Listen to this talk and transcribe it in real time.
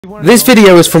This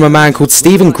video is from a man called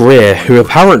Stephen Greer, who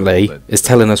apparently is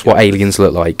telling us what aliens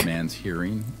look like. Man's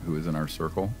hearing, who is in our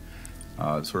circle,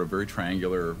 sort of very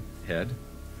triangular head,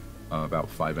 about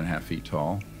 5.5 feet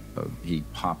tall. He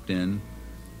popped in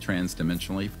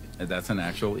transdimensionally. That's an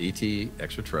actual ET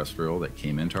extraterrestrial that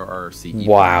came into our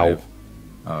CE5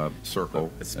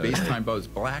 circle. Space-time bow is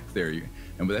black there,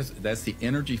 and that's the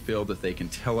energy field that they can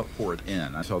teleport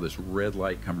in. I saw this red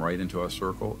light come right into our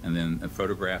circle, and then a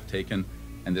photograph taken.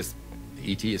 And this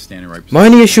ET is standing right beside. My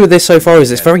only issue with this so far is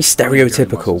it's very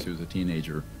stereotypical. He was a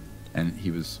teenager, and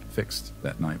he was fixed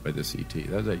that night by this ET.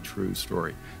 That is a true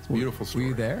story. It's a beautiful story. Were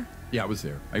you there? Yeah, I was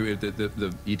there.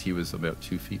 The ET was about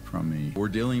 2 feet from me. We're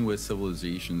dealing with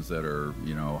civilizations that are,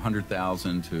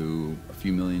 100,000 to a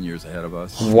few million years ahead of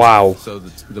us. Wow. So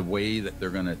the way that they're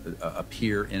going to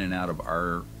appear in and out of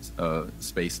our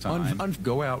space-time,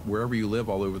 go out wherever you live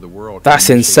all over the world. That's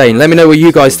insane. Let me know what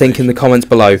you guys think in the comments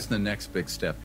below. That's the next big step.